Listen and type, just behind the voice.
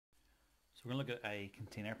So we're going to look at a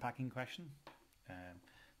container packing question.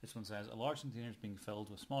 This one says, a large container is being filled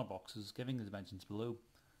with smaller boxes, giving the dimensions below.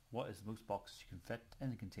 What is the most boxes you can fit in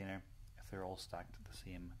the container if they're all stacked the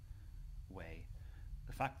same way?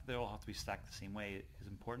 The fact that they all have to be stacked the same way is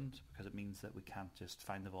important because it means that we can't just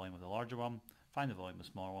find the volume of the larger one, find the volume of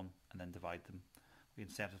the smaller one, and then divide them. We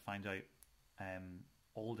instead have to find out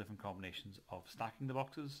all different combinations of stacking the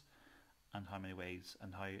boxes and how many ways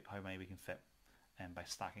and how many we can fit by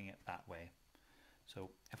stacking it that way.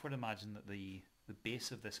 So if we're to imagine that the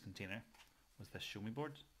base of this container was this show me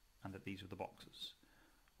board and that these were the boxes,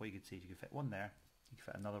 what you could see is you could fit one there, you could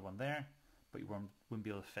fit another one there, but you wouldn't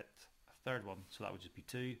be able to fit a third one, so that would just be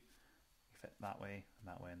two. You fit that way and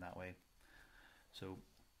that way and that way. So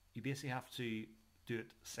you basically have to do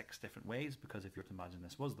it 6 different ways, because if you were to imagine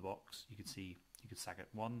this was the box, you could see you could stack it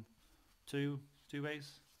 1, 2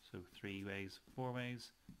 ways, so 3 ways, 4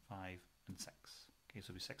 ways, 5 and 6. Okay, so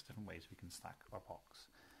there'll be 6 different ways we can stack our box.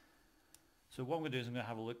 So what I'm going to do is I'm going to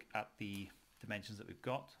have a look at the dimensions that we've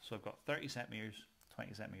got. So I've got 30 centimeters,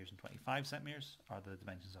 20 centimeters and 25 centimeters are the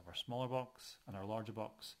dimensions of our smaller box, and our larger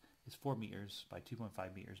box is 4 meters by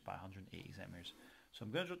 2.5 meters by 180 centimeters. So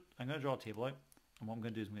I'm going to draw a table out, and what I'm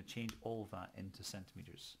going to do is I'm going to change all of that into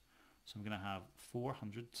centimeters. So I'm going to have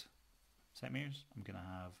 400 centimeters, I'm going to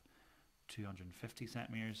have 250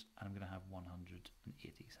 centimeters, and I'm going to have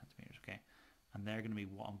 180 centimeters. Okay, and they're going to be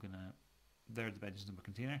they're the dimensions of my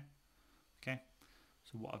container. Okay,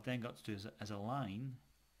 so what I've then got to do is align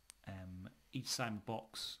each side of the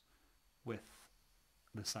box with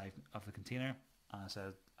the side of the container. And as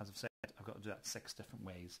I've said, I've got to do that 6 different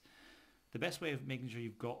ways. The best way of making sure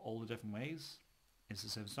you've got all the different ways is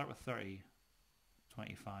to start with 30,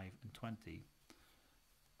 25 and 20.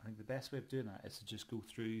 I think the best way of doing that is to just go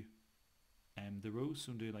through the rows,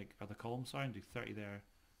 so do or the columns, sorry, and do 30 there,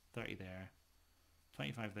 30 there,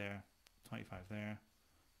 25 there, 25 there,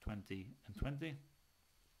 20 and 20.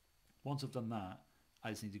 Once I've done that, I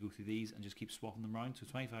just need to go through these and just keep swapping them around. So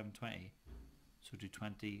 25 and 20, so do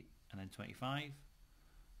 20 and then 25,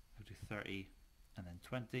 I'll do 30 and then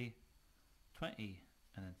 20, 20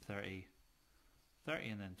 and then 30, 30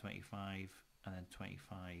 and then 25, and then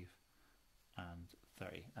 25 and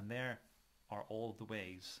 30. And there are all of the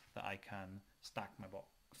ways that I can stack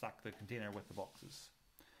the container with the boxes.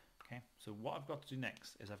 Okay, so what I've got to do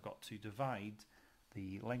next is I've got to divide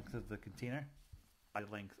the length of the container by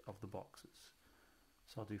the length of the boxes.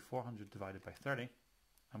 So I'll do 400 divided by 30,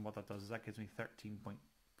 and what that does is that gives me 13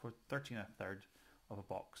 and a third of a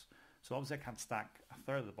box. So obviously I can't stack a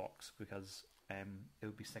third of the box because it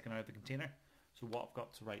would be sticking out of the container. So what I've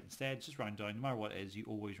got to write instead is just round down. No matter what it is, you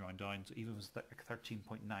always round down. So even if it was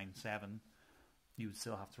 13.97, you would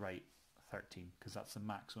still have to write 13 because that's the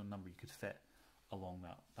maximum number you could fit along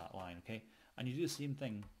that line. Okay, and you do the same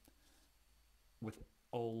thing with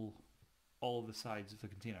all of the sides of the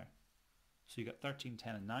container. So you got 13,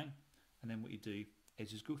 10 and 9, and then what you do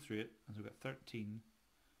is just go through it, and so we've got 13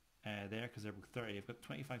 there because they're both 30. I've got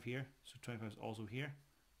 25 here, so 25 is also here.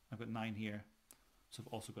 I've got 9 here, so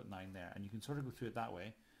I've also got 9 there, and you can sort of go through it that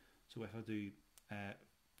way. So if I do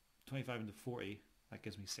 25 into 40, that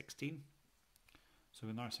gives me 16. So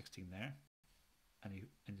another 16 there, and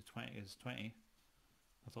into 20 is 20,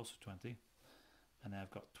 that's also 20, and then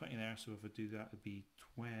I've got 20 there, so if I do that it would be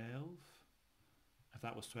 12. If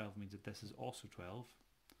that was 12, it means that this is also 12,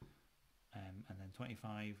 and then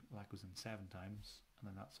 25, well, that goes in 7 times, and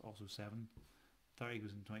then that's also 7. 30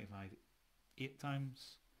 goes in 25 8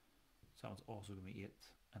 times, so that one's also going to be 8,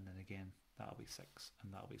 and then again that'll be 6,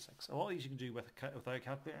 and that'll be 6. A lot of these you can do without a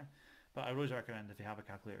calculator, but I always recommend if you have a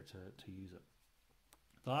calculator to use it.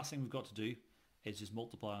 The last thing we've got to do is just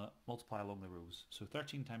multiply along the rows. So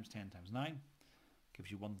 13 times 10 times 9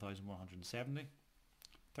 gives you 1,170.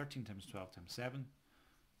 13 times 12 times 7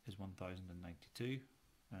 is 1,092.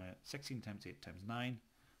 16 times 8 times 9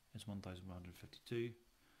 is 1,152.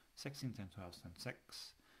 16 times 12 times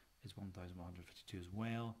 6 is 1,152 as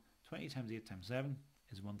well. 20 times 8 times 7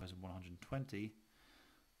 is 1,120.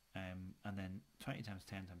 And then 20 times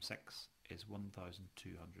 10 times 6 is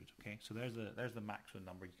 1,200. Okay, so there's the maximum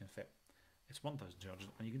number you can fit. It's 1,200,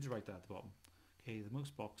 and you can just write that at the bottom. Okay, the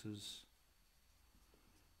most boxes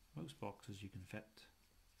you can fit.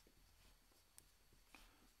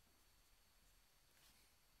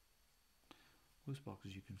 Most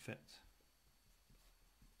boxes you can fit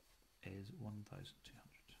is 1,200.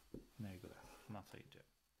 And there you go there, and that's how you do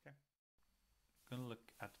it. Okay. I'm going to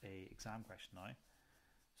look at a exam question now.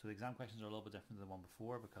 So the exam questions are a little bit different than the one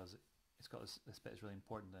before because it's got this bit is really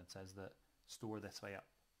important, and it says that store this way up.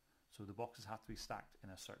 So the boxes have to be stacked in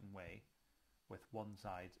a certain way with one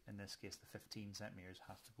side, in this case the 15 centimeters,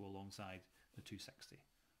 has to go alongside the 260.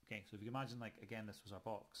 Okay, so if you can imagine, like, again, this was our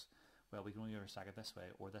box, well, we can only ever stack it this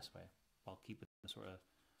way or this way, while keeping the sort of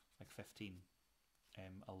like 15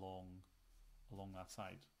 along that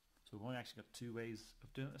side. So we've only actually got two ways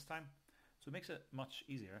of doing it this time, so it makes it much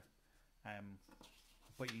easier,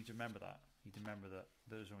 but you need to remember that. You need to remember that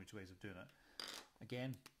there's only two ways of doing it.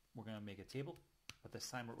 Again, we're going to make a table, but this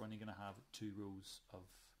time we're only going to have two rows of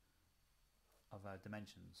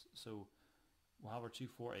dimensions. So we'll have our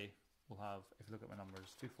 240, we'll have, if you look at my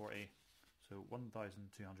numbers, 240, so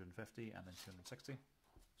 1250 and then 260,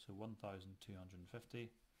 so 1250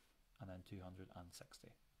 and then 260.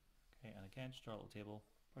 Okay, and again, just our little table,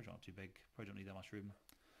 probably not too big, probably don't need that much room.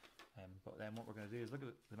 But then what we're going to do is look at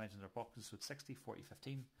the dimensions of our boxes. So it's 60, 40,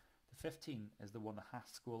 15. The 15 is the one that has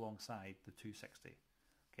to go alongside the 260,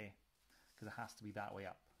 okay, because it has to be that way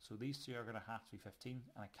up. So these two are going to have to be 15,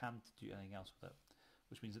 and I can't do anything else with it,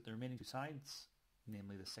 which means that the remaining two sides,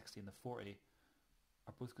 namely the 60 and the 40,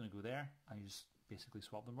 are both going to go there, and you just basically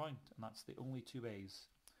swap them around. And that's the only two ways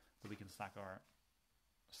that we can stack our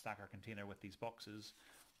container with these boxes,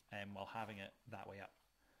 while having it that way up.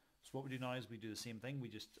 So what we do now is we do the same thing. We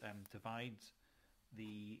just divide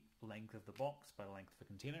the length of the box by the length of the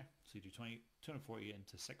container. So you do 240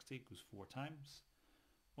 into 60 goes 4 times.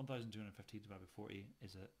 1250 divided by 40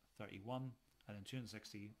 is a 31, and then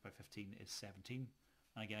 260 by 15 is 17.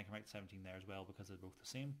 And again, I can write 17 there as well because they're both the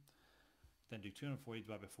same. Then do 240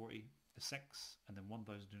 divided by 40 is 6, and then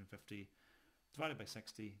 1250 divided by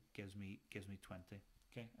 60 gives me 20.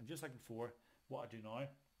 Okay, and just like before, what I do now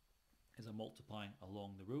is I'm multiplying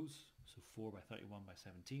along the rows. So 4 by 31 by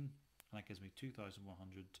 17, and that gives me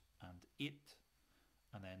 2108,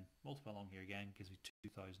 and then multiply along here again gives me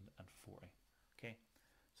 2040. Okay,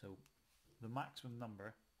 so the maximum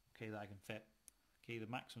number, okay, that I can fit, okay, the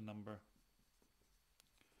maximum number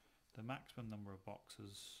of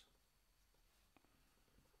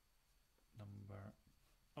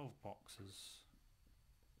boxes,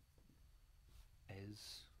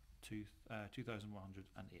 is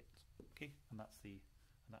 2108. Okay, and that's the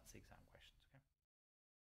exam question.